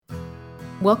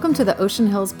Welcome to the Ocean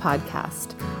Hills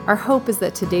Podcast. Our hope is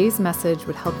that today's message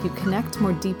would help you connect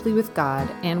more deeply with God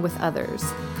and with others.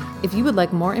 If you would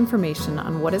like more information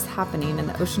on what is happening in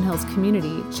the Ocean Hills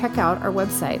community, check out our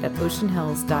website at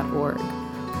oceanhills.org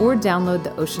or download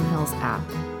the Ocean Hills app.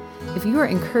 If you are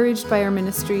encouraged by our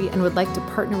ministry and would like to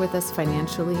partner with us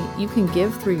financially, you can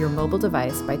give through your mobile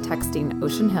device by texting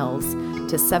Ocean Hills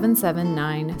to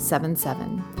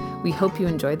 77977. We hope you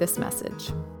enjoy this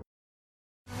message.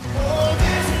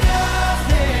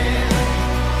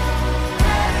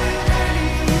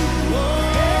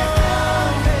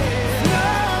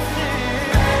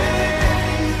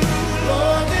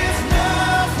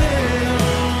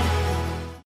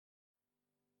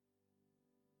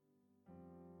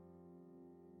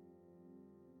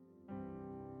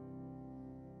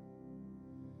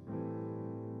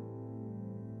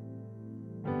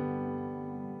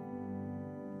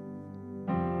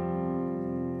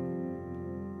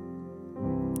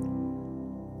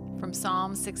 From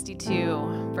Psalm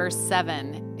 62, verse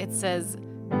 7, it says,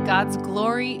 God's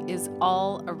glory is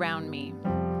all around me.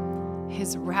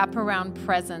 His wraparound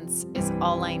presence is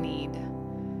all I need.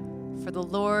 For the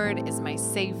Lord is my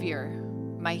Savior,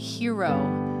 my hero,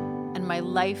 and my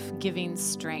life-giving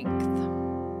strength.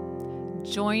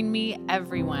 Join me,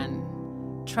 everyone.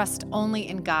 Trust only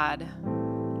in God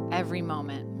every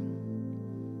moment.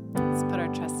 Let's put our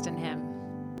trust in Him.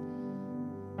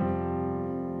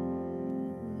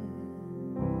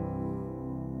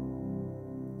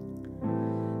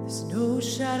 There's no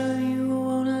shadow you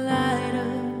won't light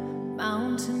up,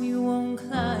 mountain you won't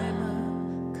climb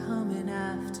up, coming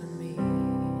after me.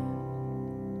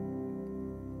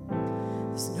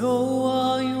 There's no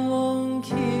wall you won't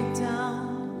kick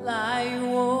down, lie you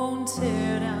won't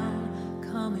tear down,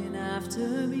 coming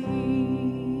after me.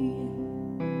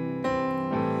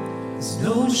 There's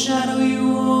no shadow you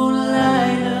won't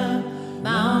light up,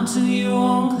 mountain you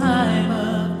won't climb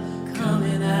up,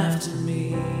 coming after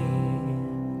me.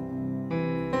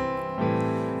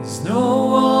 There's no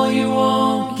wall you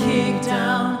won't kick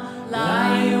down,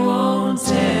 lie you won't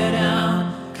tear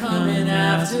down, coming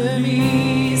after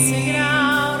me. Sing it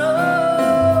out,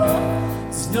 oh.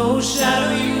 There's no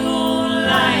shadow you won't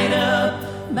light up,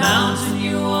 mountain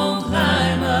you won't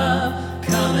climb up,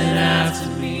 coming after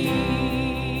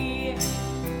me.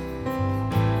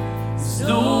 There's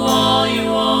no wall you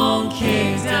won't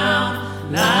kick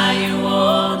down, lie you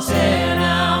won't tear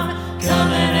down,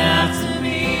 coming after me.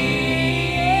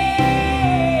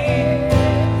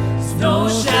 No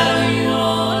shadow you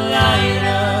won't light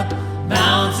up,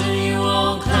 mountain you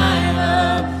won't climb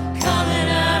up,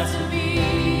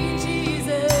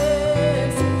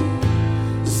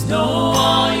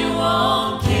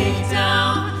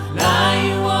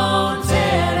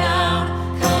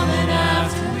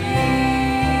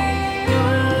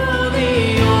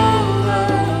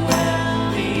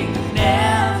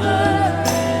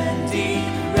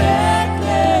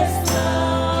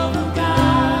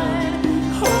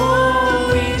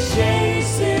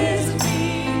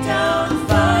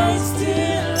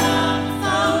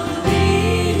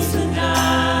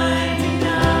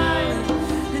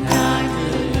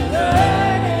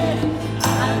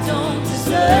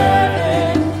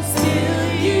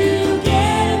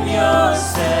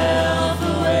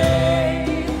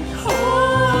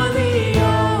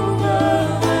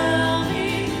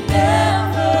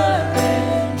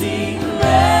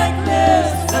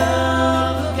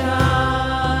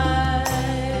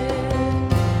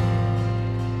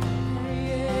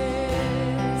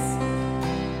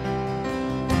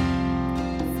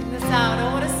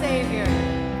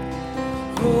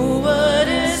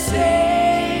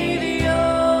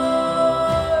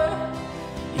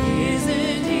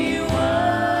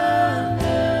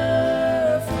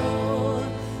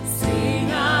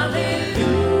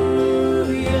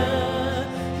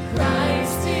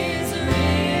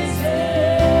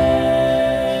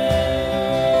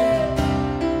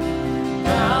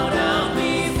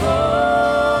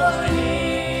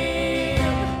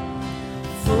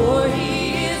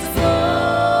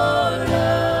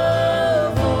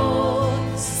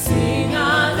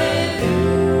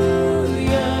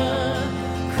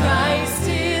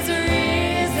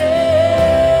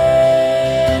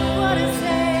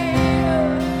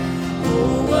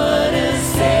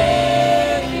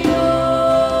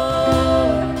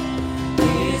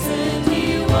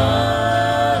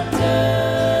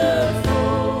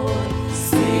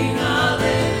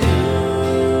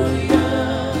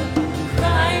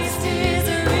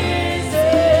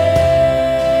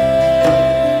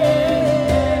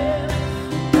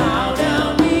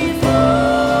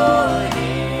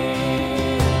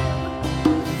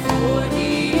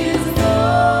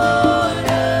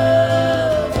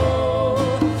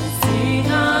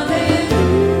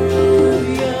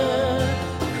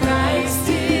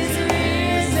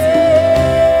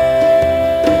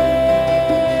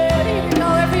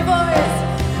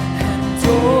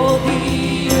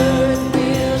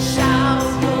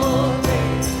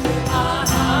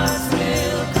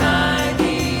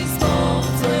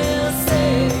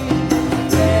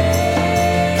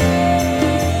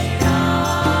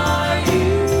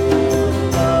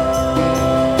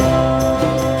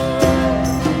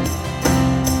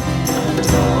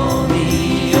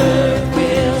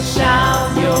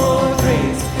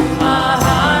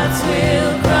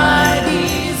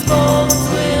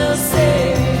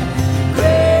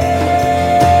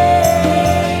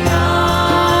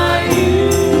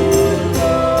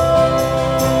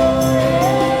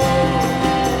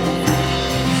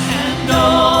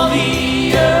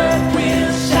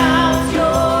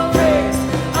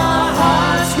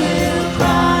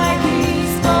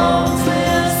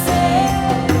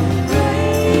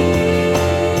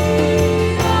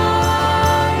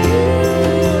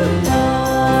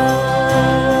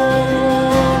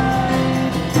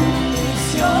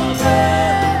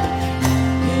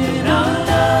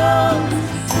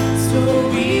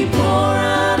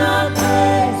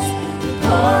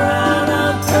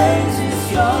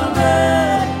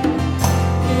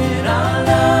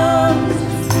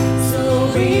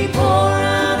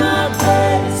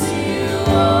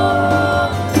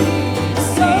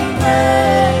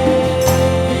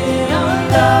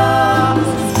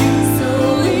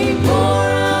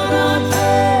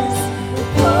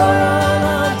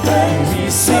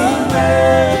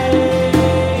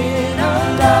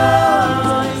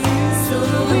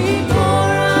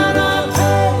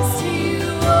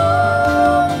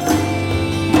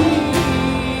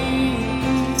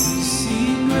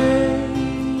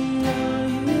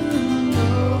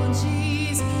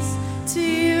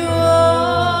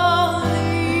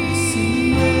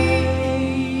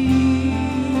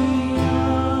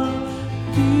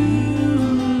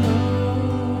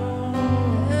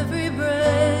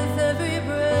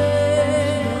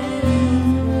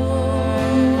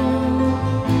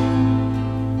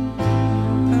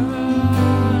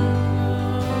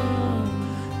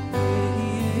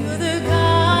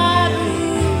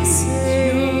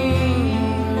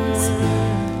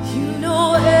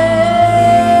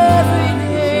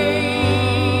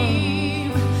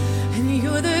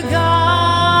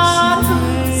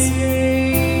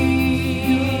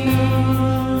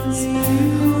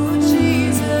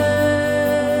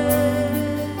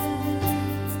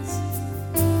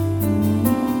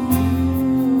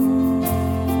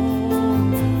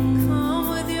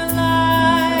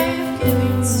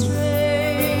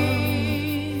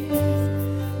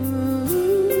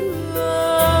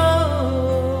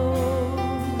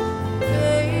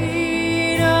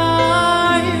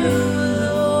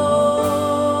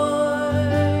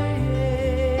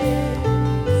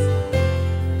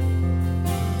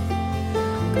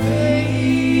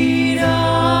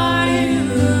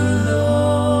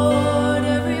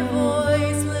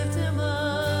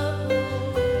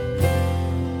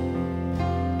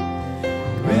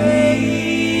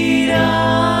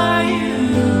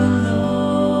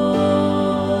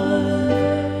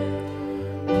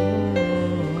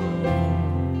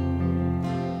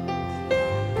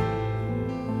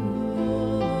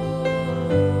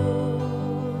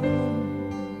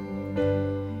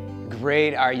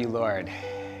 Great are you, Lord.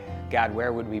 God,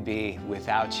 where would we be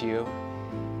without you?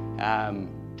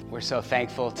 We're so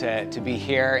thankful to be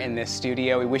here in this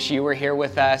studio. We wish you were here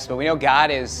with us, but we know God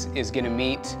is going to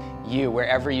meet you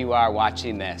wherever you are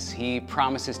watching this. He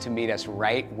promises to meet us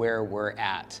right where we're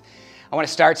at. I want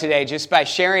to start today just by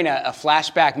sharing a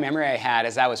flashback memory I had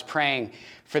as I was praying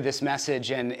for this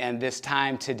message and this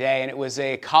time today. And it was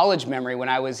a college memory when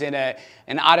I was in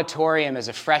an auditorium as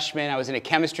a freshman. I was in a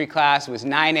chemistry class. It was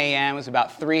 9 a.m. It was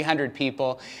about 300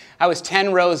 people. I was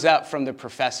 10 rows up from the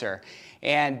professor.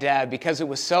 And because it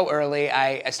was so early,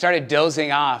 I started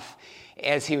dozing off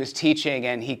as he was teaching,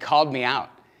 and he called me out.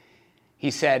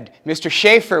 He said, "Mr.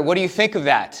 Schaefer, what do you think of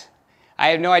that?" I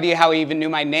had no idea how he even knew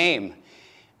my name.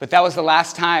 But that was the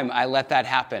last time I let that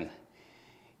happen.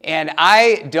 And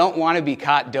I don't want to be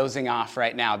caught dozing off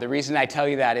right now. The reason I tell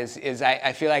you that is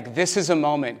I feel like this is a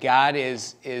moment God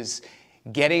is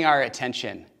getting our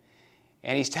attention.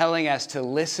 And he's telling us to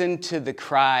listen to the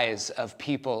cries of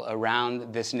people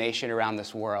around this nation, around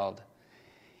this world.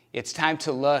 It's time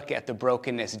to look at the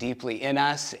brokenness deeply in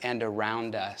us and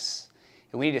around us.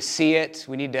 And we need to see it.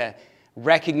 We need to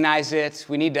recognize it.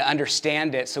 We need to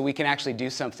understand it so we can actually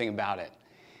do something about it.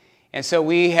 And so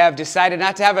we have decided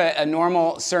not to have a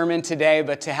normal sermon today,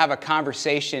 but to have a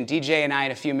conversation. DJ and I,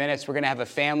 in a few minutes, we're going to have a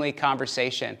family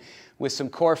conversation with some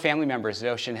core family members at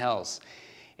Ocean Hills.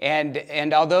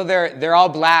 And although they're all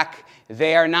black,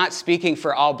 they are not speaking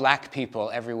for all black people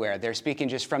everywhere. They're speaking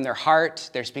just from their heart.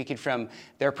 They're speaking from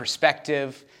their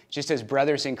perspective, just as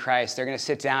brothers in Christ. They're going to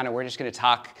sit down and we're just going to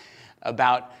talk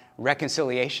about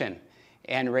reconciliation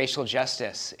and racial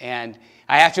justice. And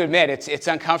I have to admit, it's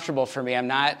uncomfortable for me.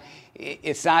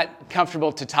 It's not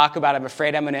comfortable to talk about. I'm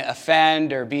afraid I'm going to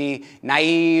offend or be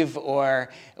naive or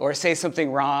say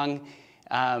something wrong.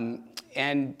 And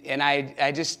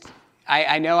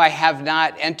I know I have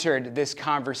not entered this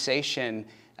conversation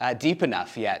deep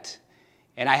enough yet.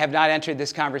 And I have not entered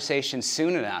this conversation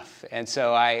soon enough. And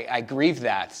so I grieve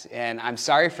that. And I'm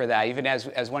sorry for that. Even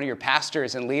as one of your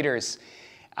pastors and leaders,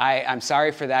 I'm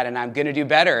sorry for that. And I'm going to do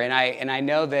better. And I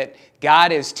know that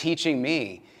God is teaching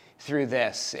me through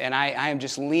this. And I am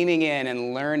just leaning in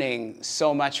and learning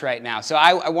so much right now. So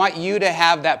I want you to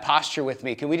have that posture with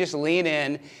me. Can we just lean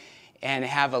in and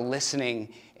have a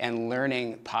listening and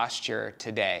learning posture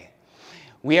today?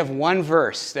 We have one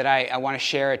verse that I want to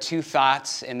share, 2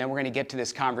 thoughts, and then we're going to get to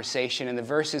this conversation. And the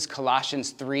verse is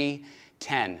Colossians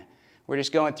 3:10. We're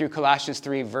just going through Colossians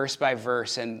 3 verse by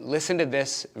verse, and listen to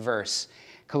this verse,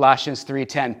 Colossians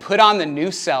 3:10. Put on the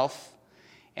new self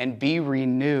and be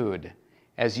renewed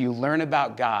as you learn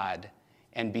about God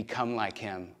and become like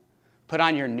him. Put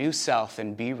on your new self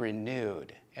and be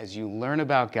renewed as you learn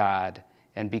about God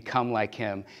and become like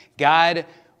him. God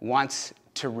wants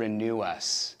to renew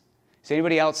us. Is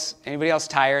anybody else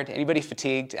tired? Anybody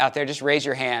fatigued out there? Just raise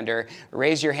your hand or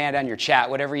raise your hand on your chat,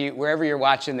 wherever you're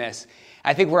watching this.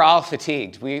 I think we're all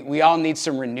fatigued. We all need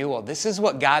some renewal. This is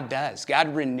what God does.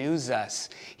 God renews us.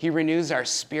 He renews our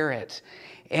spirit.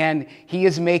 And he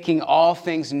is making all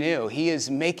things new. He is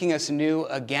making us new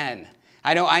again.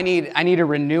 I know I need a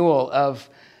renewal of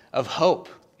hope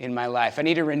in my life. I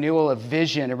need a renewal of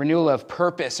vision, a renewal of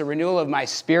purpose, a renewal of my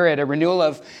spirit, a renewal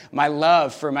of my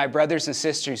love for my brothers and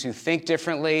sisters who think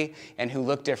differently and who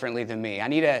look differently than me. I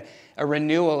need a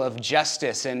renewal of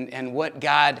justice and what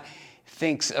God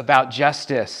thinks about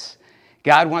justice.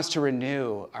 God wants to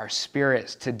renew our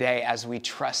spirits today as we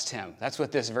trust him. That's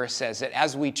what this verse says, that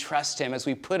as we trust him, as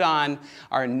we put on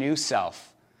our new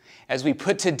self, as we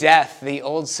put to death the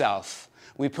old self,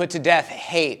 we put to death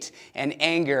hate and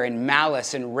anger and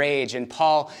malice and rage. And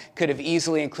Paul could have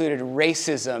easily included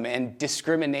racism and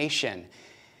discrimination.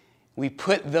 We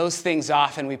put those things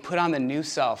off and we put on the new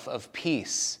self of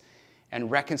peace and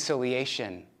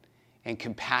reconciliation and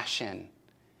compassion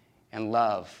and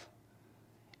love.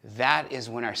 That is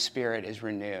when our spirit is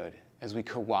renewed, as we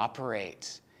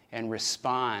cooperate and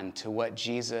respond to what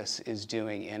Jesus is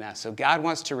doing in us. So God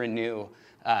wants to renew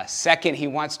us. Second, he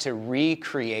wants to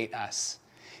recreate us.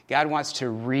 God wants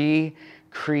to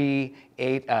recreate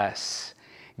us.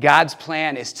 God's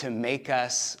plan is to make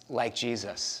us like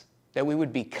Jesus, that we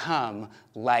would become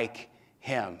like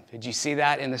him. Did you see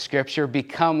that in the scripture?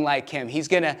 Become like him.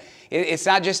 It's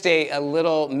not just a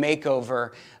little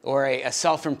makeover or a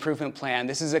self-improvement plan.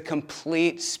 This is a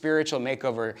complete spiritual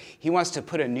makeover. He wants to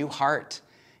put a new heart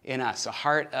in us, a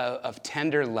heart of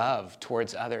tender love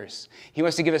towards others. He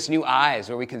wants to give us new eyes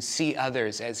where we can see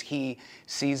others as he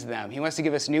sees them. He wants to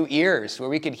give us new ears where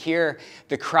we could hear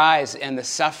the cries and the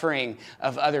suffering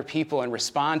of other people and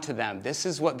respond to them. This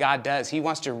is what God does. He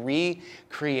wants to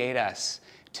recreate us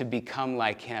to become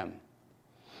like him.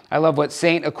 I love what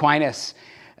St. Thomas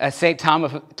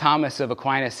of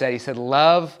Aquinas said. He said,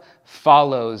 love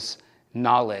follows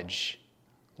knowledge.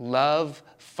 Love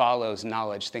follows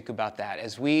knowledge. Think about that.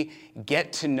 As we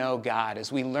get to know God,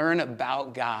 as we learn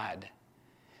about God,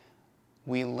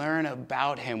 we learn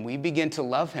about him. We begin to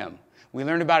love him. We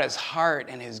learn about his heart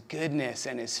and his goodness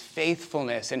and his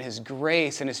faithfulness and his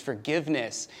grace and his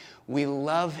forgiveness. We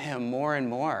love him more and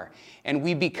more. And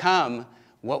we become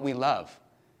what we love,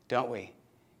 don't we?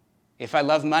 If I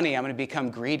love money, I'm going to become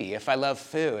greedy. If I love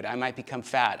food, I might become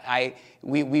fat.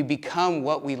 We become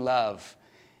what we love.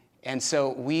 And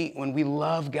so when we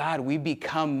love God, we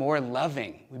become more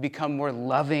loving. We become more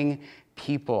loving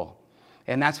people.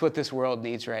 And that's what this world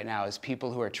needs right now, is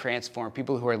people who are transformed,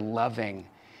 people who are loving.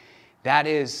 That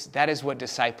is what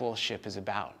discipleship is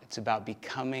about. It's about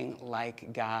becoming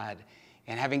like God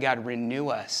and having God renew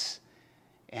us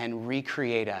and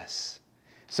recreate us.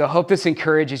 So I hope this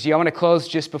encourages you. I want to close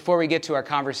just before we get to our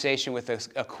conversation with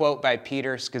a quote by Pete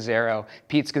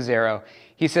Scazzero.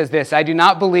 He says this, I do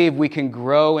not believe we can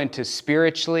grow into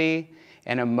spiritually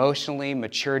and emotionally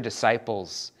mature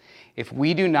disciples if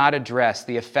we do not address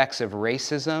the effects of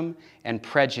racism and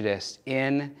prejudice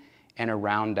in and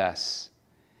around us.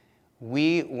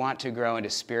 We want to grow into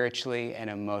spiritually and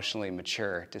emotionally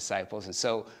mature disciples. And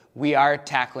so we are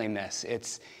tackling this.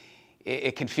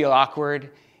 It can feel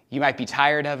awkward. You might be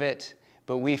tired of it,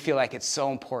 but we feel like it's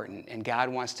so important, and God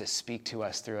wants to speak to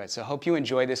us through it. So I hope you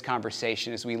enjoy this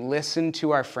conversation as we listen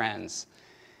to our friends,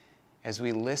 as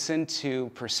we listen to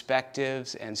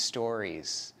perspectives and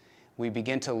stories. We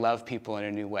begin to love people in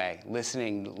a new way.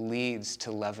 Listening leads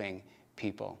to loving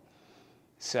people.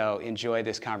 So enjoy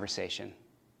this conversation.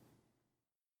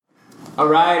 All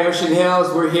right, Ocean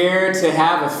Hills, we're here to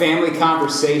have a family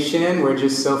conversation. We're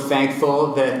just so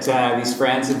thankful that these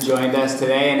friends have joined us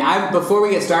today. And before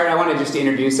we get started, I want to just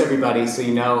introduce everybody so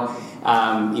you know,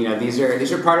 these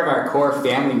are part of our core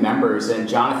family members. And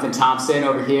Jonathan Thompson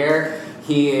over here,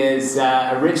 he is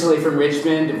originally from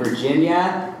Richmond,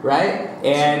 Virginia, right?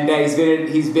 And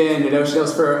he's been at Ocean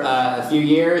Hills for a few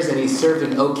years, and he's served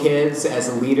in Oak Kids as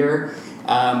a leader.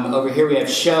 Over here we have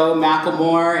Sho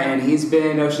Macklemore, and he's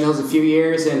been in Ocean Hills a few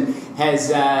years and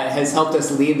has helped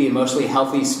us lead the emotionally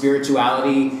healthy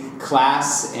spirituality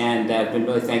class, and I've been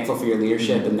really thankful for your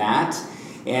leadership in that.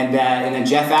 And then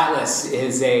Jeff Atlas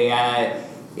has been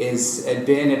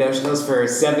at Ocean Hills for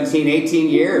 17, 18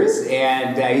 years,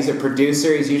 and he's a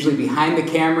producer. He's usually behind the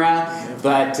camera,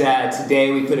 but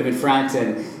today we put him in front,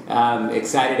 and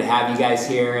excited to have you guys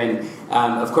here. And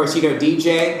of course,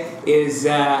 DJ is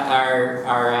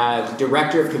our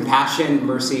director of compassion,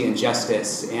 mercy, and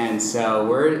justice, and so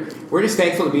we're just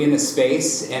thankful to be in this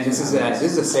space. And this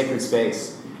is a sacred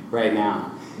space right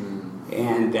now,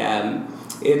 and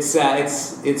it's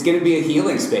going to be a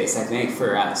healing space, I think,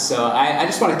 for us. So I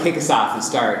just want to kick us off and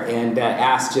start and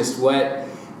ask just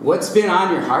what's been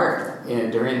on your heart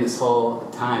during this whole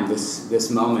time,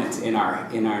 this moment in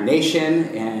our nation,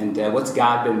 and what's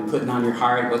God been putting on your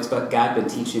heart? What's God been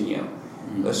teaching you?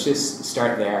 Let's just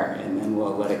start there, and then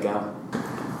we'll let it go.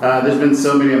 There's been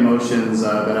so many emotions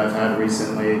that I've had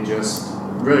recently, just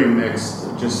really mixed,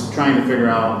 just trying to figure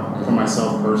out for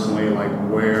myself personally, like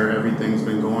where everything's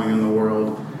been going in the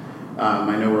world.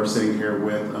 I know we're sitting here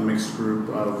with a mixed group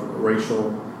of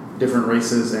different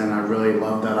races, and I really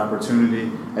love that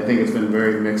opportunity. I think it's been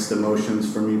very mixed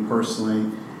emotions for me personally,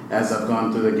 as I've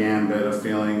gone through the gambit of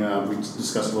feeling, we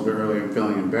discussed a little bit earlier,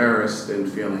 feeling embarrassed and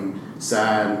feeling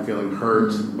sad and feeling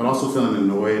hurt, but also feeling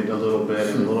annoyed a little bit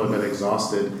and a little bit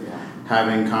exhausted,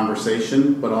 having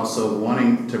conversation, but also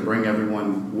wanting to bring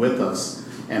everyone with us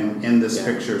and in this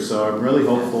picture. So I'm really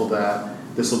hopeful that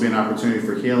this will be an opportunity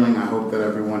for healing. I hope that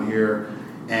everyone here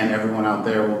and everyone out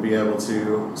there will be able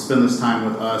to spend this time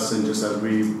with us, and just as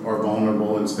we are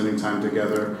vulnerable and spending time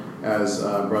together as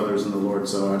brothers in the Lord.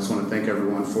 So I just want to thank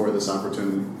everyone for this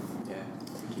opportunity.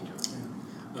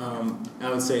 I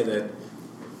would say that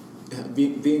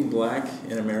being black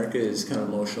in America is kind of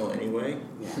emotional anyway,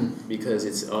 because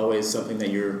it's always something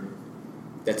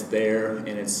that's there, and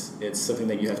it's something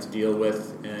that you have to deal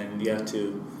with, and you have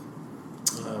to.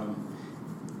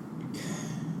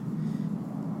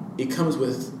 It comes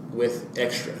with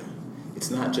extra. It's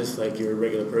not just like you're a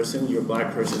regular person, you're a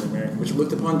black person in America, which is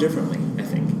looked upon differently, I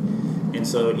think. And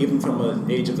so even from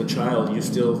the age of a child, there's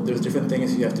different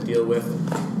things you have to deal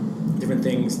with, different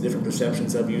things, different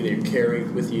perceptions of you that you carry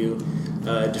with you,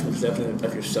 different perceptions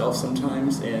of yourself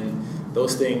sometimes, and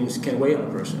those things can weigh on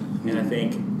a person. And I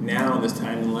think now in this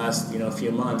time, in the last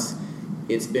few months,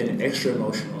 it's been extra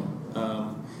emotional.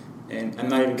 And I'm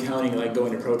not even counting like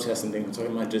going to protests and things. I'm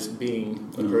talking about just being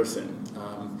a person.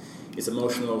 it's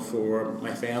emotional for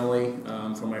my family,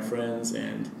 for my friends,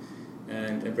 and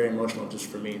very emotional just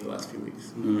for me the last few weeks.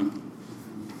 Mm-hmm.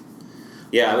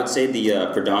 Yeah, I would say the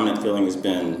predominant feeling has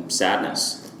been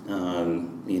sadness.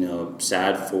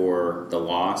 Sad for the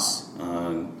loss.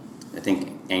 I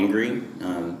think anger,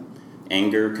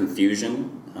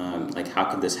 confusion. Like, how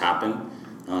could this happen?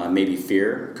 Maybe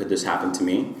fear. Could this happen to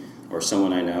me or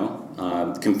someone I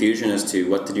know? Confusion as to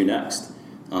what to do next.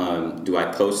 Do I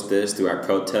post this? Do I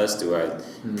protest? Do I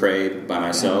pray by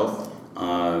myself?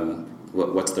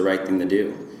 What's the right thing to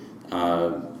do?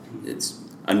 It's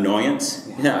annoyance,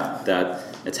 that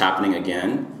it's happening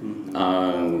again.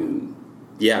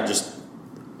 Just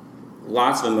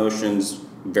lots of emotions,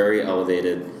 very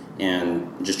elevated,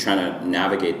 and just trying to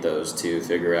navigate those to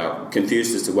figure out,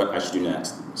 confused as to what I should do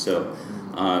next. So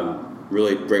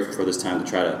really grateful for this time to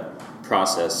try to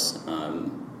process,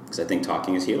 because I think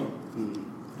talking is healing.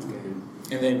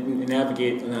 And then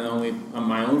navigate not only on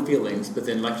my own feelings, but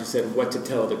then, like you said, what to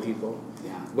tell other people.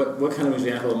 Yeah. What kind of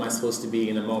example am I supposed to be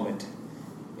in a moment?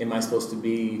 Am I supposed to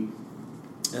be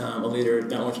a leader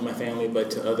not only to my family,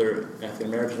 but to other African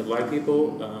Americans and Black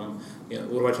people? What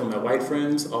do I tell my white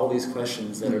friends? All these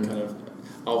questions that are kind of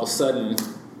all of a sudden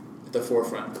at the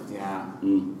forefront. Yeah.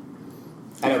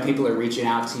 I know people are reaching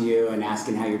out to you and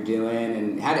asking how you're doing,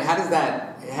 and how does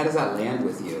that land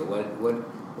with you?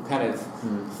 What kind of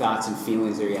thoughts and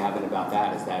feelings are you having about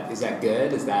that? Is that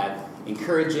good? Is that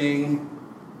encouraging?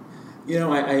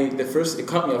 It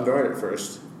caught me off guard at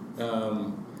first.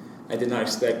 I did not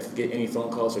expect to get any phone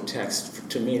calls or texts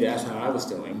to me to ask how I was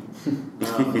doing, and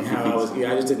how I was.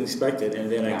 I just didn't expect it,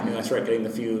 and then I started getting a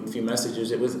few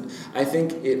messages. I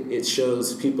think it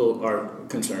shows people are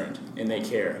concerned and they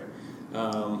care,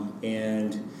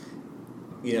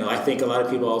 I think a lot of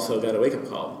people also got a wake-up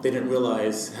call. They didn't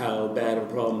realize how bad of a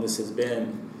problem this has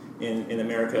been in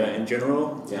America in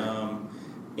general. Yeah.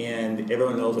 And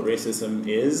everyone knows what racism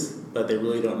is, but they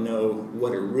really don't know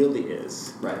what it really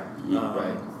is. Right.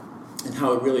 Right. And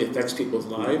how it really affects people's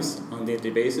lives on a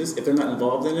day-to-day basis. If they're not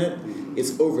involved in it,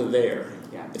 it's over there.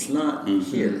 Yeah. It's not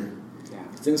here. Yeah.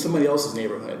 It's in somebody else's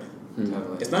neighborhood.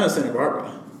 Totally. It's not in Santa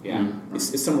Barbara. Yeah.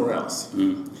 It's somewhere else.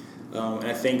 And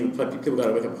I think people got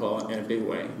a wake-up call in a big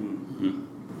way.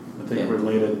 I think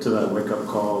related to that wake-up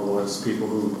call was people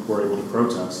who were able to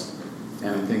protest.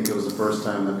 And I think it was the first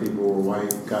time that people who were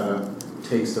white got a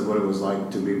taste of what it was like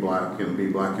to be Black and be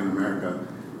Black in America,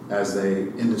 as they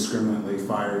indiscriminately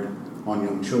fired on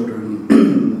young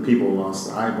children. People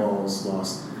lost eyeballs,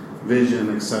 lost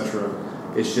vision, etc.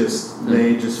 It's just,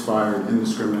 they just fired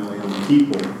indiscriminately on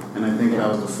people. And I think that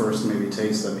was the first maybe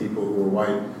taste that people who were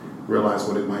white realized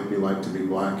what it might be like to be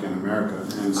Black in America.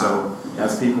 And so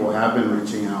as people have been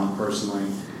reaching out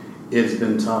personally, it's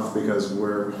been tough because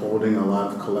we're holding a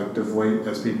lot of collective weight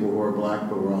as people who are Black,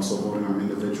 but we're also holding our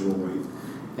individual weight.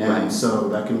 And so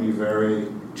that can be very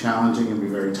challenging and be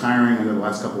very tiring. And the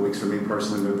last couple of weeks for me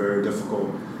personally have been very difficult,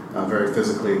 very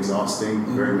physically exhausting,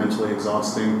 very mentally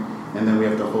exhausting. And then we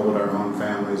have to hold our own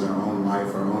families, our own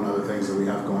life, our own other things that we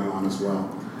have going on as well.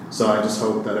 So I just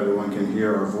hope that everyone can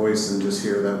hear our voice and just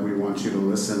hear that we want you to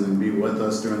listen and be with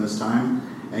us during this time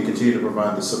and continue to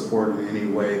provide the support in any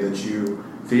way that you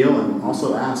feel, and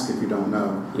also ask if you don't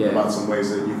know about some ways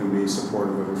that you can be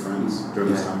supportive of your friends during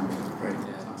this time. Right.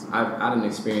 I've had an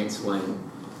experience when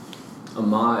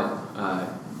Ahmaud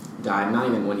died, not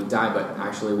even when he died, but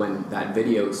actually when that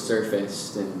video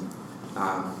surfaced and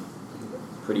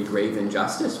pretty grave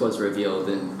injustice was revealed,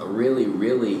 and a really,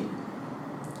 really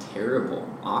terrible,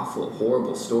 awful,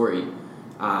 horrible story.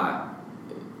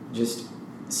 Just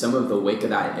some of the wake of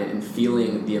that and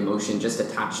feeling the emotion just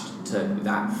attached to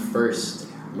that first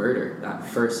murder, that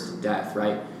first death,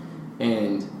 right?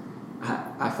 And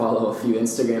I follow a few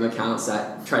Instagram accounts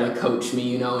that try to coach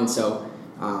me, and so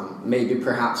maybe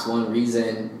perhaps one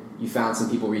reason you found some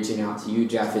people reaching out to you,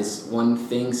 Jeff, is one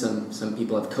thing some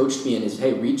people have coached me in is,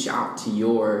 hey, reach out to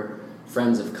your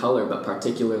friends of color, but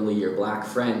particularly your Black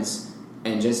friends,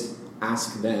 and just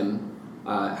ask them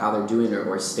how they're doing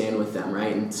or stand with them,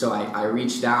 right? And so I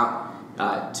reached out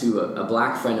to a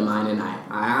Black friend of mine, and I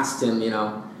asked him,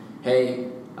 hey,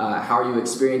 how are you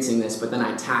experiencing this? But then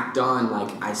I tacked on,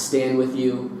 I stand with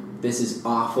you, this is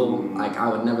awful, I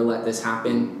would never let this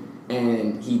happen.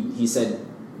 And he said,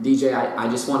 DJ, I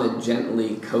just want to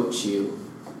gently coach you.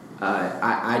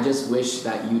 I just wish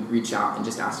that you'd reach out and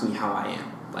just ask me how I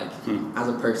am, as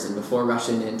a person, before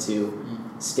rushing into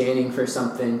standing for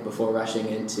something, before rushing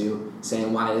into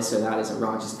saying why this or that isn't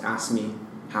wrong. Just ask me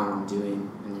how I'm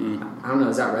doing. And I don't know,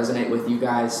 does that resonate with you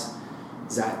guys?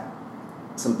 Is that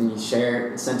something you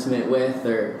share sentiment with,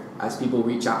 or as people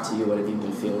reach out to you, what have you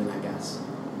been feeling, I guess?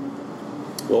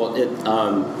 Well,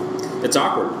 it's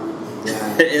awkward.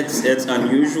 Yeah. It's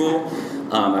unusual.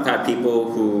 I've had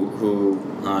people who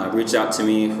reach out to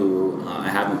me who I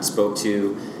haven't spoke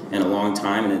to in a long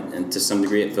time, and to some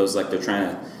degree it feels like they're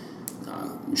trying to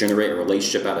generate a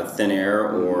relationship out of thin air,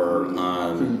 or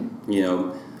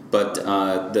But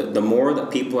the more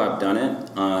that people have done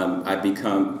it, I've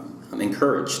become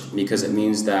encouraged, because it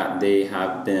means that they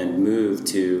have been moved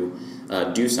to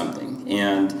do something.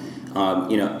 And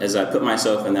as I put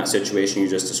myself in that situation you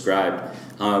just described,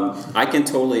 I can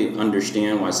totally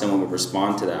understand why someone would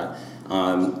respond to that,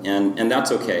 and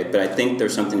that's okay. But I think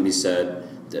there's something to be said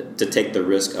to take the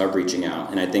risk of reaching out.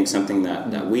 And I think something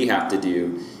that we have to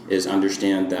do is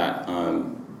understand that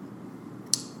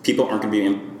people aren't going to be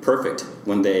imperfect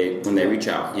when they reach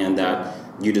out, and that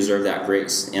you deserve that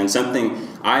grace. And something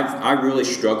I really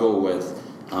struggle with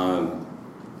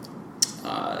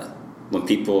when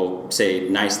people say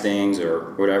nice things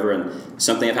or whatever, and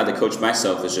something I've had to coach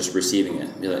myself is just receiving it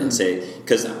and say,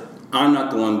 because I'm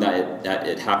not the one that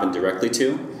it happened directly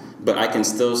to, but I can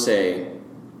still say,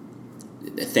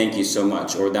 thank you so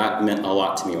much, or that meant a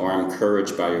lot to me, or I'm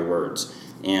encouraged by your words,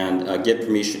 and give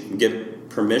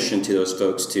permission to those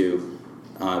folks to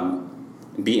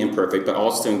be imperfect, but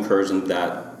also to encourage them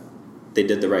that they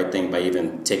did the right thing by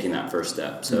even taking that first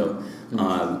step. So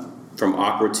from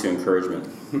awkward to encouragement.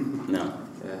 No.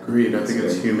 Agreed. I think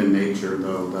it's human nature,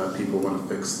 though, that people want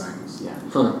to fix things. Yeah.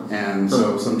 And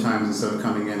so sometimes instead of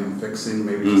coming in and fixing,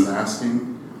 maybe just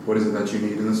asking, what is it that you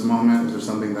need in this moment? Is there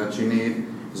something that you need?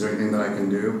 Is there anything that I can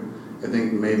do? I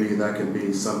think maybe that could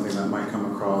be something that might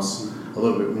come across a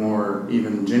little bit more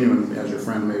even genuine, as your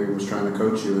friend maybe was trying to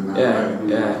coach you in that way.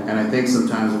 Yeah. And I think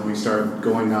sometimes when we start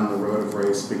going down the road of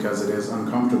race because it is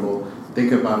uncomfortable,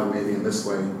 think about it maybe in this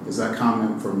way. Is that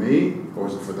comment for me, or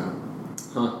is it for them?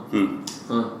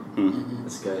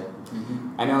 That's good.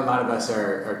 I know a lot of us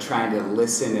are trying to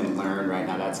listen and learn right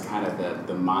now. That's kind of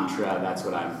the mantra. That's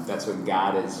what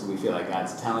God is. We feel like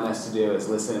God's telling us to do, is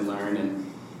listen and learn. And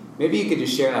maybe you could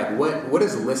just share, like, what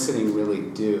does listening really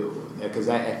do? Because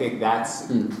I think that's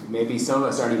maybe some of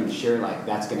us aren't even sure, like,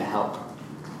 that's going to help.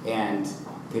 And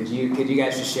could you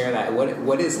guys just share that?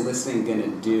 What is listening going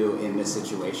to do in this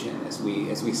situation as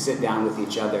we sit down with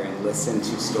each other and listen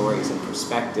to stories and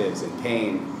perspectives and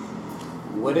pain?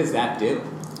 What does that do?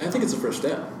 I think it's the first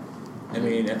step. I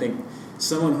mean, I think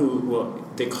someone who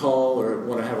they call or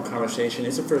want to have a conversation,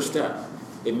 it's the first step.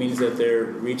 It means that they're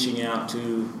reaching out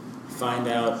to find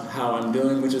out how I'm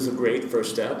doing, which is a great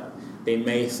first step. They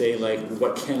may say, like,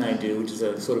 what can I do, which is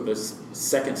a sort of a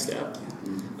second step.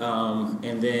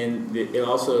 And then it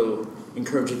also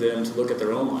encourages them to look at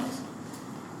their own life.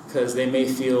 Because they may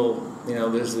feel,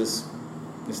 there's this,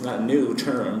 it's not a new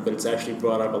term, but it's actually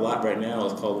brought up a lot right now.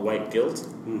 It's called white guilt.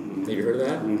 Have you heard of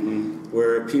that?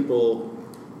 Where people,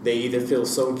 they either feel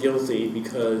so guilty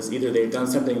because either they've done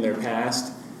something in their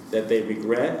past that they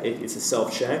regret. It's a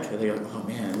self-check. And they're like, oh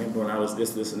man, I remember when I was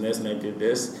this, and this, and I did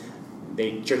this.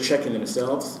 They're checking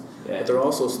themselves. Yeah. But they're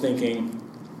also thinking,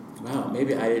 wow,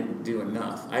 maybe I didn't do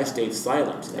enough. I stayed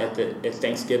silent at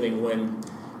Thanksgiving when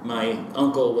my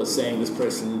uncle was saying this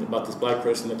person about this black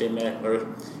person that they met, or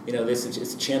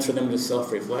it's a chance for them to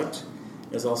self-reflect.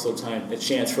 There's also a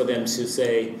chance for them to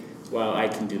say, wow, I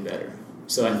can do better.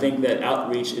 So I think that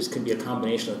outreach could be a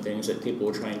combination of things that people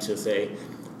are trying to say,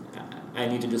 I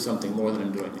need to do something more than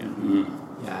I'm doing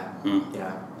now.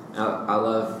 Yeah. I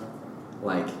love,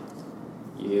 like,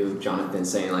 you, Jonathan,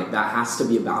 saying, like, that has to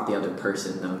be about the other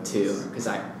person, though, too. Because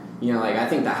I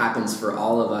think that happens for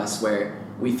all of us, where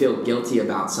we feel guilty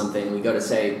about something. We go to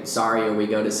say sorry, or we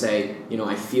go to say,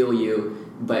 I feel you.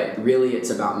 But really, it's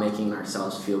about making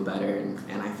ourselves feel better.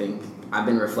 And I think I've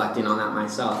been reflecting on that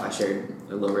myself. I shared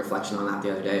a little reflection on that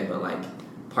the other day. But, like,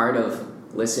 part of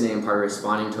listening and part of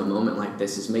responding to a moment like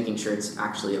this is making sure it's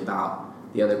actually about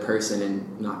the other person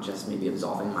and not just maybe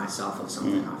absolving myself of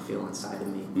something I feel inside of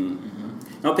me.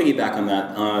 I'll piggyback on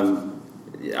that.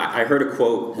 I heard a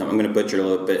quote, I'm going to butcher it a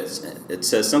little bit. It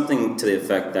says something to the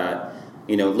effect that,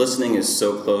 listening is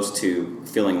so close to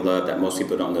feeling love that most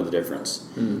people don't know the difference.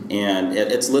 And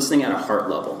it's listening at a heart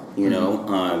level,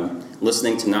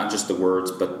 listening to not just the words,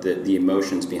 but the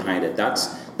emotions behind it.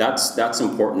 That's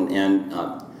important. And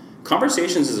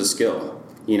conversations is a skill,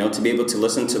 to be able to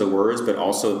listen to the words, but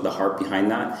also the heart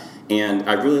behind that. And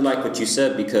I really like what you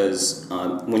said, because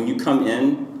when you come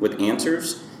in with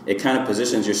answers, it kind of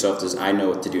positions yourself as, I know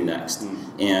what to do next.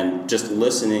 And just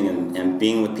listening and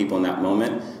being with people in that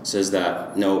moment says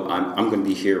that, no, I'm going to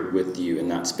be here with you in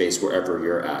that space wherever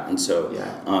you're at. And so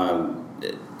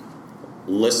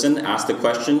listen, ask the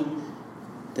question,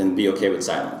 then be okay with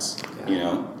silence.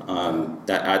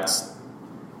 That's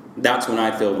that's when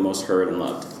I feel the most heard and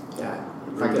loved. Yeah.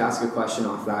 If I could ask a question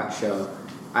off that show,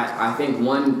 I think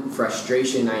one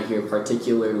frustration I hear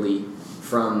particularly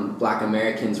from Black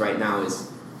Americans right now is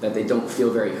that they don't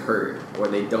feel very heard, or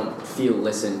they don't feel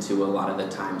listened to a lot of the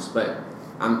times. But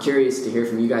I'm curious to hear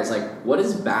from you guys, like, what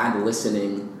does bad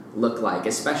listening look like,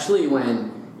 especially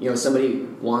when, you know, somebody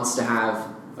wants to have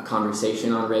a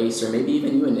conversation on race, or maybe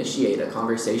even you initiate a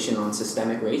conversation on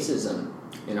systemic racism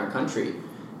in our country.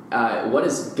 What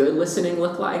does good listening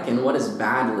look like, and what does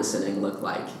bad listening look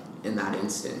like in that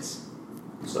instance?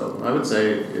 So I would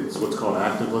say it's what's called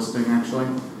active listening, actually.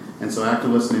 And so active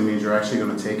listening means you're actually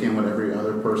going to take in what the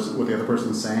other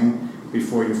person's saying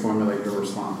before you formulate your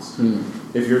response.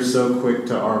 If you're so quick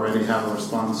to already have a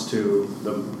response to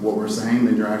what we're saying,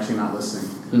 then you're actually not listening.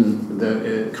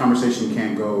 The conversation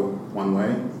can't go one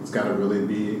way. It's got to really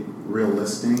be real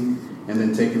listening, and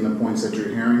then taking the points that you're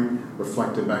hearing,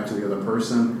 reflect it back to the other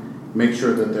person, make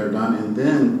sure that they're done, and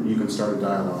then you can start a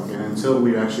dialogue. And until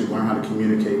we actually learn how to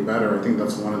communicate better, I think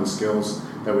that's one of the skills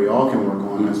that we all can work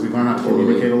on. As we learn how to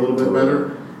communicate a little bit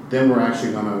better, then we're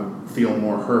actually going to feel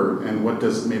more heard. And what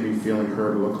does maybe feeling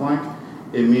heard look like?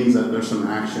 It means that there's some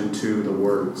action to the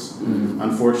words.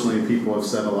 Unfortunately, people have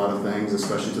said a lot of things,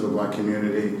 especially to the Black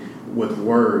community, with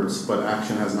words, but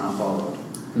action has not followed.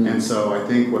 And so I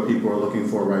think what people are looking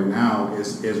for right now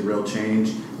is real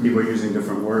change. People are using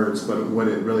different words, but what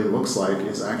it really looks like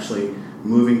is actually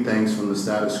moving things from the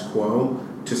status quo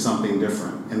to something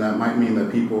different. And that might mean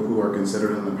that people who are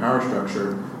considered in the power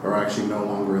structure are actually no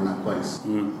longer in that place.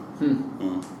 Well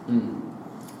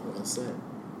said.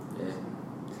 Yeah.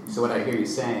 So what I hear you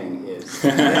saying is...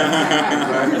 Exactly.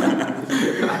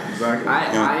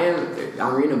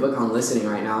 I'm reading a book on listening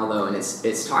right now, though, and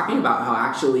it's talking about how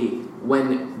actually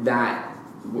when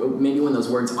those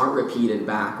words aren't repeated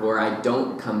back, or I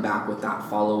don't come back with that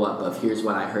follow-up of here's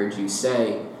what I heard you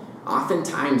say,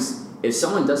 oftentimes if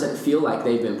someone doesn't feel like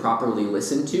they've been properly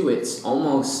listened to, it's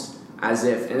almost as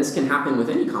if, and this can happen with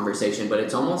any conversation, but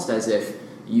it's almost as if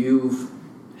you've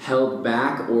held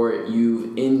back or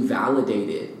you've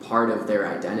invalidated part of their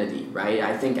identity, right?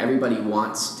 I think everybody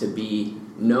wants to be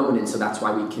known, and so that's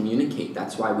why we communicate,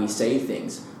 that's why we say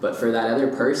things. But for that other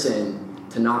person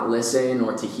to not listen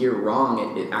or to hear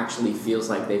wrong, it actually feels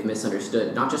like they've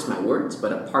misunderstood not just my words,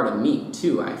 but a part of me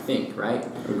too, I think, right?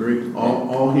 Agreed.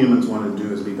 All humans want to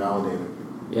do is be validated.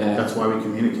 Yeah. That's why we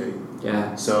communicate.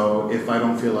 Yeah. So if I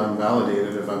don't feel I'm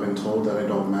validated, if I've been told that I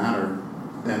don't matter,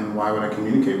 then why would I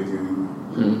communicate with you anymore?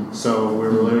 So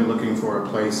we're really looking for a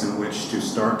place in which to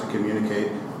start to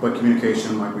communicate, but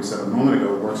communication, like we said a moment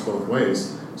ago, works both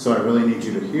ways. So I really need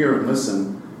you to hear and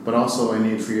listen, but also I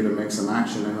need for you to make some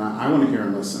action, and I want to hear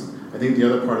and listen. I think the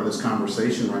other part of this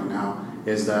conversation right now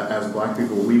is that as Black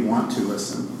people, we want to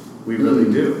listen. We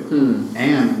really do.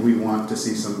 And we want to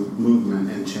see some movement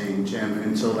and change, and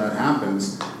until that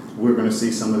happens, we're going to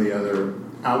see some of the other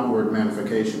outward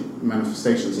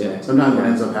manifestations. Yeah. Sometimes what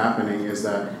ends up happening is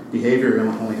that behavior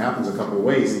only happens a couple of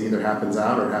ways. It either happens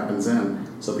out or it happens in.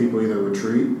 So people either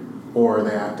retreat or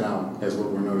they act out, as what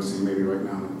we're noticing maybe right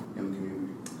now in the community.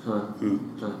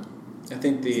 I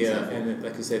think and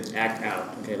like you said, act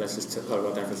out. Okay, let's just talk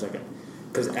about that for a second.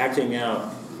 Because acting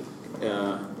out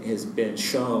has been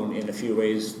shown in a few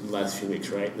ways in the last few weeks,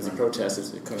 right? There's a protest, it's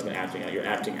kind of an acting out. You're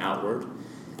acting outward.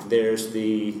 There's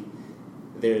the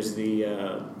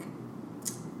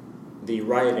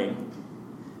rioting,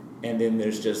 and then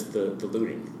there's just the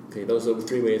looting. Okay, those are the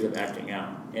three ways of acting out.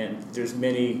 And there's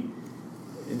many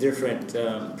different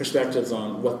perspectives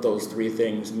on what those three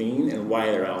things mean and why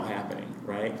they're all happening,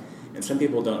 right? And some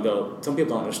people don't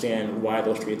understand why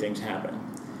those three things happen.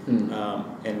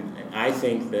 And I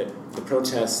think that the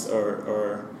protests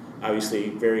are obviously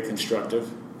very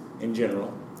constructive in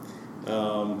general.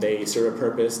 They serve a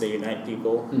purpose, they unite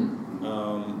people,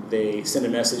 they send a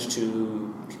message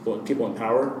to people in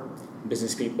power,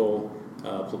 business people,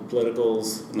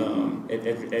 politicals,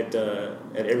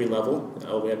 at every level,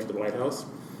 all the way up to the White House.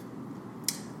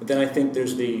 But then I think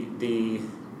there's the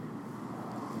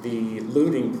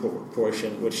looting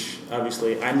portion, which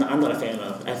obviously I'm not a fan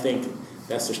of. I think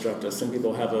that's destructive. Some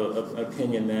people have an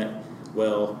opinion that,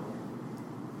 well,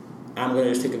 I'm going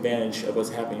to just take advantage of what's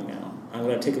happening now. I'm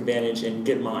going to take advantage and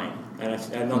get mine. And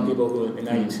I've known people who in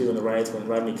 '92 in the riots when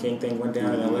Rodney King thing went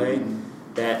down in LA,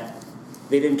 that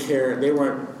they didn't care. They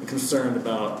weren't concerned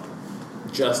about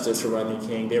justice for Rodney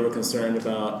King. They were concerned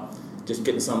about just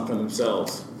getting something for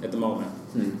themselves at the moment.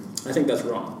 I think that's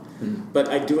wrong. But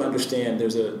I do understand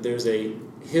there's a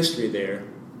history there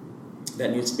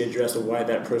that needs to be addressed of why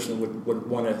that person would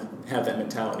want to have that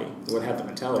mentality,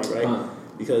 right?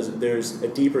 Because there's a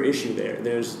deeper issue there.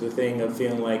 There's the thing of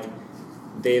feeling like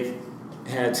they've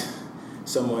had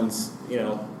someone's,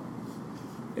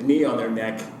 knee on their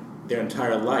neck their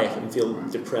entire life and feel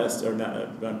depressed or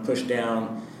not pushed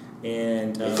down,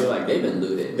 and They feel like they've been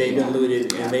looted. they've been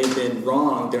looted and they've been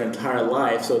wronged their entire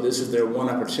life. So this is their one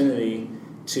opportunity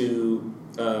to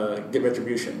get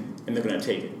retribution, and they're going to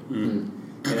take it.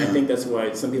 Mm-hmm. And I think that's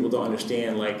why some people don't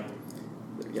understand. Like,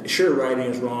 sure, rioting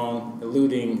is wrong,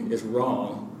 looting is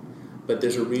wrong, but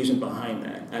there's a reason behind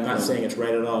that. I'm not saying it's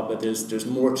right at all, but there's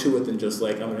more to it than just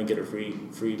like, I'm going to get a free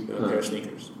pair of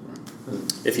sneakers.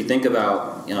 If you think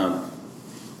about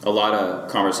a lot of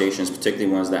conversations,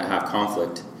 particularly ones that have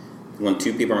conflict, when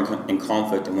two people are in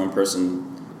conflict and one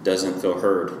person doesn't feel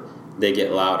heard, they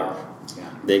get louder. Yeah.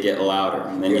 They get louder,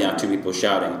 and then you have two people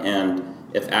shouting. And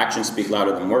if actions speak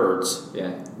louder than words,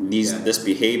 this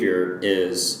behavior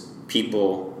is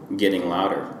people getting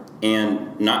louder,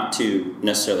 and not to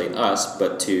necessarily us,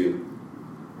 but to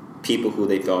people who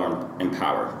they feel are in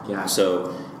power. Yeah.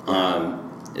 So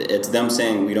it's them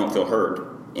saying we don't feel heard,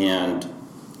 and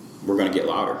we're going to get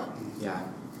louder.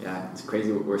 Yeah, it's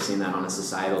crazy. We're seeing that on a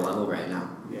societal level right now.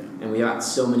 Yeah. And we have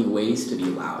so many ways to be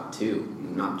loud too,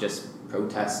 not just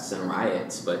protests and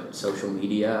riots, but social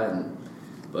media and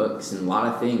books and a lot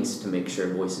of things to make sure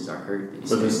voices are heard.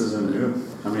 But this isn't new.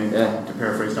 I mean, to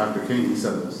paraphrase Dr. King, he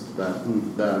said this,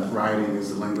 that rioting is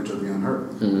the language of the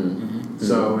unheard. Mm-hmm.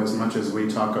 So as much as we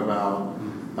talk about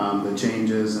the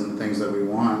changes and the things that we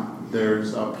want,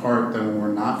 there's a part that when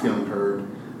we're not feeling heard,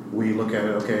 we look at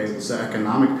it, okay, it's the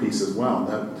economic piece as well.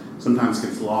 That sometimes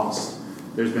gets lost.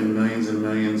 There's been millions and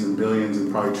millions and billions and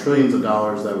probably trillions of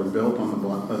dollars that were built on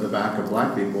the back of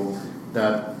black people.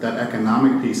 That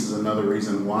economic piece is another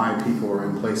reason why people are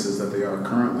in places that they are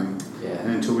currently. Yeah.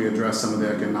 And until we address some of the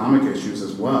economic issues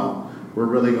as well, we're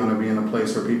really going to be in a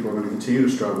place where people are going to continue to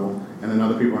struggle, and then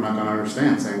other people are not going to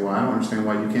understand, saying, well, I don't understand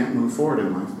why you can't move forward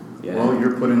in life. Yeah. Well,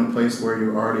 you're put in a place where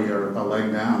you already are a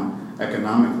leg down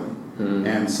economically.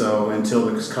 And so until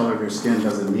the color of your skin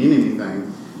doesn't mean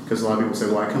anything, because a lot of people say,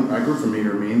 well, I grew from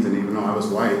Meter Means, and even though I was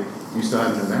white, you still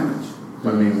had an advantage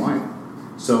by being white.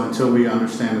 So until we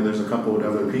understand that there's a couple of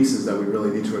other pieces that we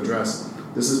really need to address,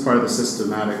 this is part of the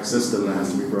systematic system that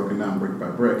has to be broken down brick by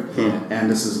brick. And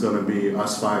this is going to be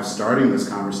us five starting this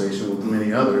conversation with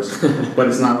many others, but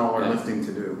it's not all our lifting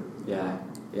to do.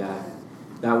 Yeah.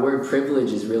 That word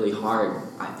privilege is really hard,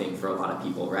 I think, for a lot of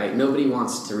people, right? Nobody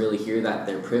wants to really hear that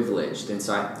they're privileged. And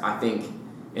so I think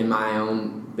in my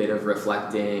own bit of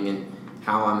reflecting and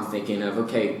how I'm thinking of,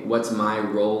 okay, what's my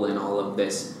role in all of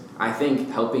this? I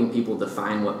think helping people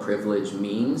define what privilege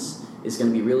means is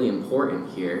going to be really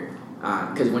important here.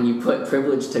 Because when you put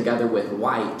privilege together with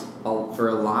white, for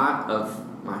a lot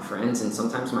of my friends, and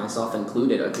sometimes myself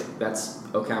included, okay,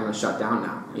 I'm going to shut down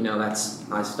now.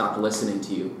 I stopped listening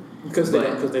to you. Because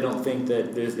they don't think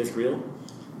that it's real?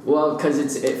 Well, because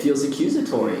it feels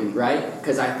accusatory, right?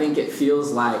 Because I think it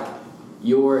feels like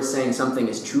you're saying something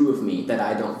is true of me that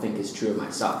I don't think is true of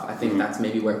myself. I think that's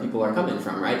maybe where people are coming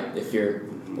from, right? If you're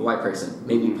a white person,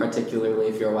 maybe particularly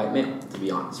if you're a white male, to be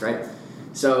honest, right?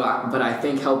 So, but I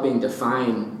think helping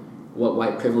define what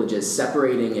white privilege is,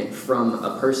 separating it from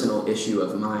a personal issue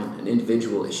of mine, an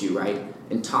individual issue, right?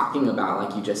 And talking about,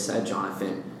 like you just said,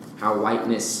 Jonathan, how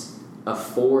whiteness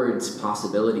affords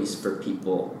possibilities for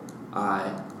people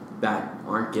that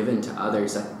aren't given to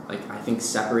others. I think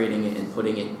separating it and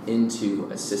putting it into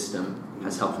a system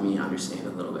has helped me understand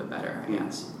a little bit better, I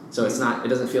guess. So it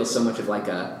doesn't feel so much of like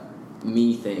a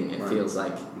me thing. It feels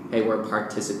like, hey, we're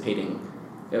participating.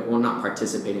 Well, not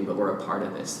participating, but we're a part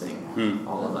of this thing.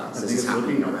 All of us. This is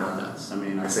happening around us. I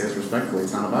mean, I say this respectfully,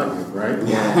 it's not about you, right?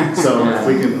 Yeah. So if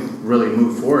we can really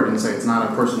move forward and say it's not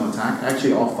a personal attack,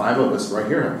 actually all five of us right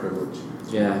here have privilege.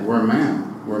 Yeah. We're a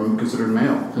man. We're considered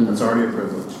male. That's already a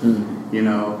privilege.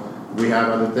 We have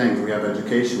other things. We have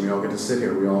education. We all get to sit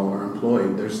here. We all are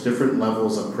employed. There's different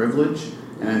levels of privilege,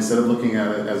 and instead of looking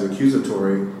at it as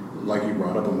accusatory, like you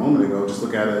brought up a moment ago, just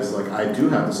look at it as like, I do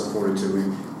have this afforded to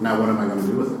me. Now what am I going to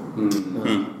do with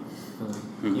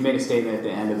it? You made a statement at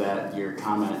the end of your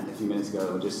comment a few minutes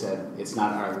ago that just said it's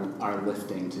not our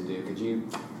lifting to do. Could you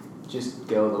just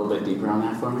go a little bit deeper on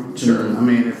that for me? Sure. I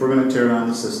mean, if we're going to tear down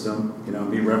the system,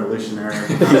 be revolutionary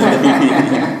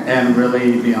and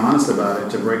really be honest about it,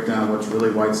 to break down what's really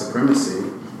white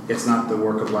supremacy, it's not the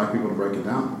work of black people to break it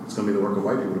down. It's going to be the work of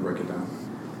white people to break it down.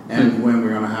 And when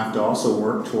we're going to have to also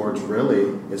work towards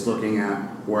really is looking at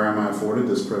where am I afforded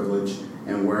this privilege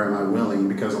and where am I willing,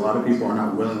 because a lot of people are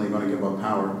not willingly going to give up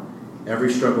power.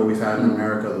 Every struggle we've had in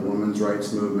America, the women's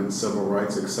rights movement, civil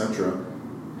rights, etc.,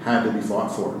 had to be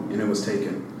fought for, and it was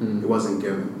taken. It wasn't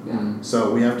given.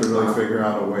 So we have to really figure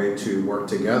out a way to work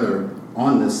together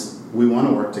on this. We want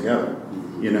to work together.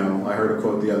 I heard a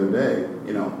quote the other day,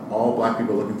 all black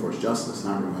people are looking for is justice,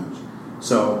 not revenge.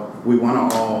 So we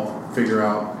want to all figure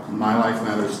out my life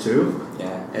matters too.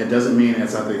 Yeah. It doesn't mean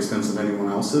it's at the expense of anyone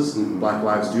else's. Mm-hmm. Black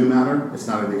lives do matter. It's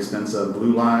not at the expense of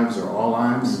blue lives or all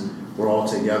lives. We're all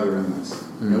together in this.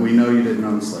 And we know you didn't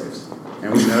own slaves.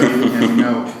 And we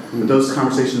know that those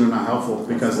conversations are not helpful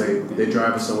because they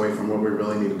drive us away from what we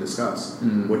really need to discuss,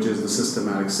 which is the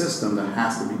systematic system that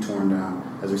has to be torn down,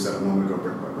 as we said a moment ago,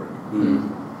 brick by brick.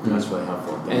 That's really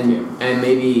helpful. Thank you. And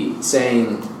maybe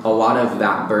saying a lot of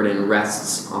that burden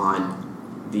rests on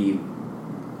the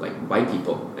white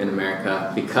people in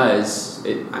America because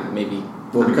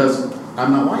because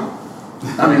I'm not white.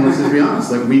 I mean, let's just be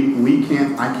honest.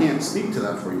 I can't speak to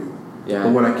that for you. Yeah.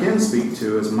 But what I can speak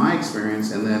to is my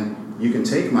experience, and then you can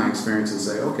take my experience and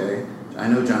say, okay, I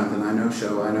know Jonathan, I know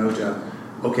Sho, I know Jeff.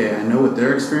 Okay, I know what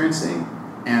they're experiencing,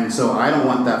 and so I don't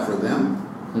want that for them.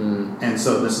 And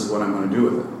so this is what I'm going to do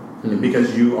with it. And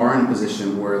because you are in a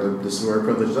position where this is where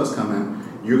privilege does come in,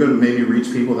 you're going to maybe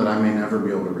reach people that I may never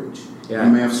be able to reach. Yeah.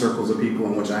 You may have circles of people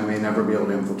in which I may never be able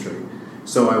to infiltrate.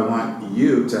 So I want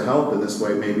you to help in this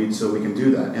way, maybe, so we can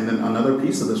do that. And then another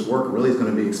piece of this work really is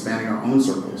going to be expanding our own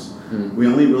circles. We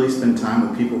only really spend time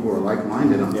with people who are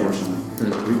like-minded, unfortunately.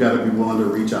 We've got to be willing to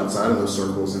reach outside of those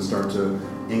circles and start to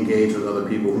engage with other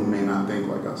people who may not think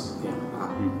like us. Yeah.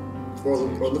 Or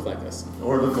look like us.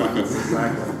 Or look like us,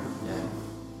 exactly.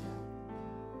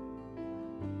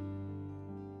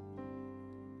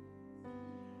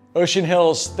 Ocean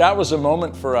Hills, that was a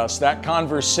moment for us. That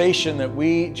conversation that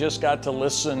we just got to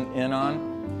listen in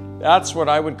on, that's what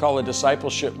I would call a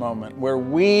discipleship moment, where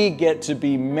we get to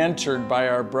be mentored by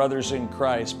our brothers in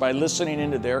Christ by listening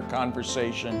into their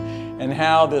conversation and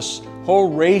how this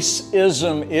whole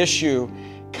racism issue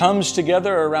comes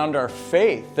together around our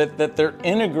faith, that they're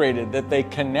integrated, that they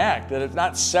connect, that it's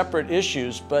not separate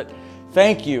issues. But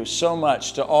thank you so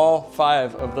much to all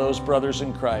 5 of those brothers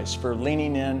in Christ for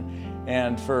leaning in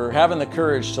and for having the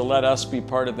courage to let us be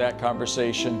part of that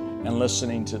conversation and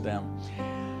listening to them.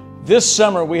 This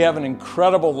summer, we have an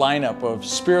incredible lineup of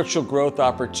spiritual growth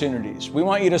opportunities. We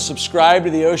want you to subscribe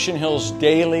to the Ocean Hills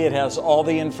Daily. It has all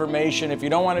the information. If you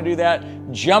don't want to do that,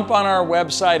 jump on our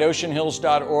website,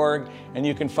 oceanhills.org, and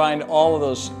you can find all of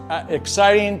those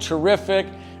exciting, terrific,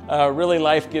 really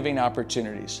life-giving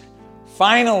opportunities.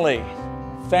 Finally,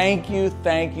 thank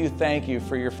you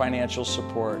for your financial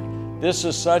support. This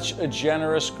is such a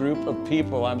generous group of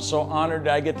people. I'm so honored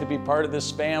I get to be part of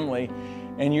this family,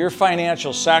 and your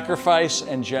financial sacrifice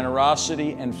and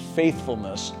generosity and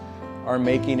faithfulness are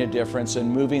making a difference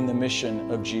and moving the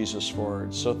mission of Jesus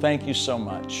forward. So thank you so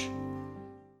much.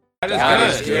 God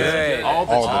is good. All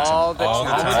the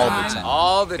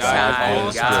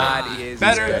time. God is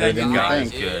better than you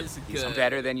think. He's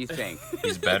better than you think.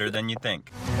 He's better than you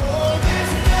think.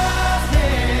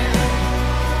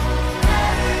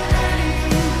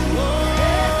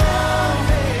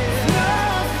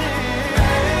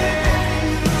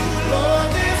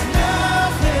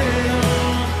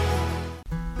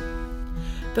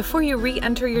 Before you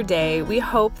re-enter your day, we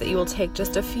hope that you will take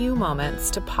just a few moments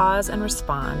to pause and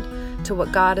respond to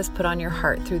what God has put on your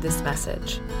heart through this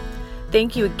message.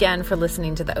 Thank you again for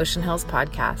listening to the Ocean Hills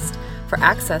Podcast. For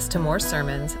access to more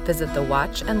sermons, visit the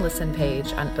Watch and Listen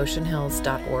page on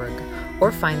oceanhills.org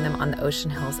or find them on the Ocean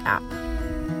Hills app.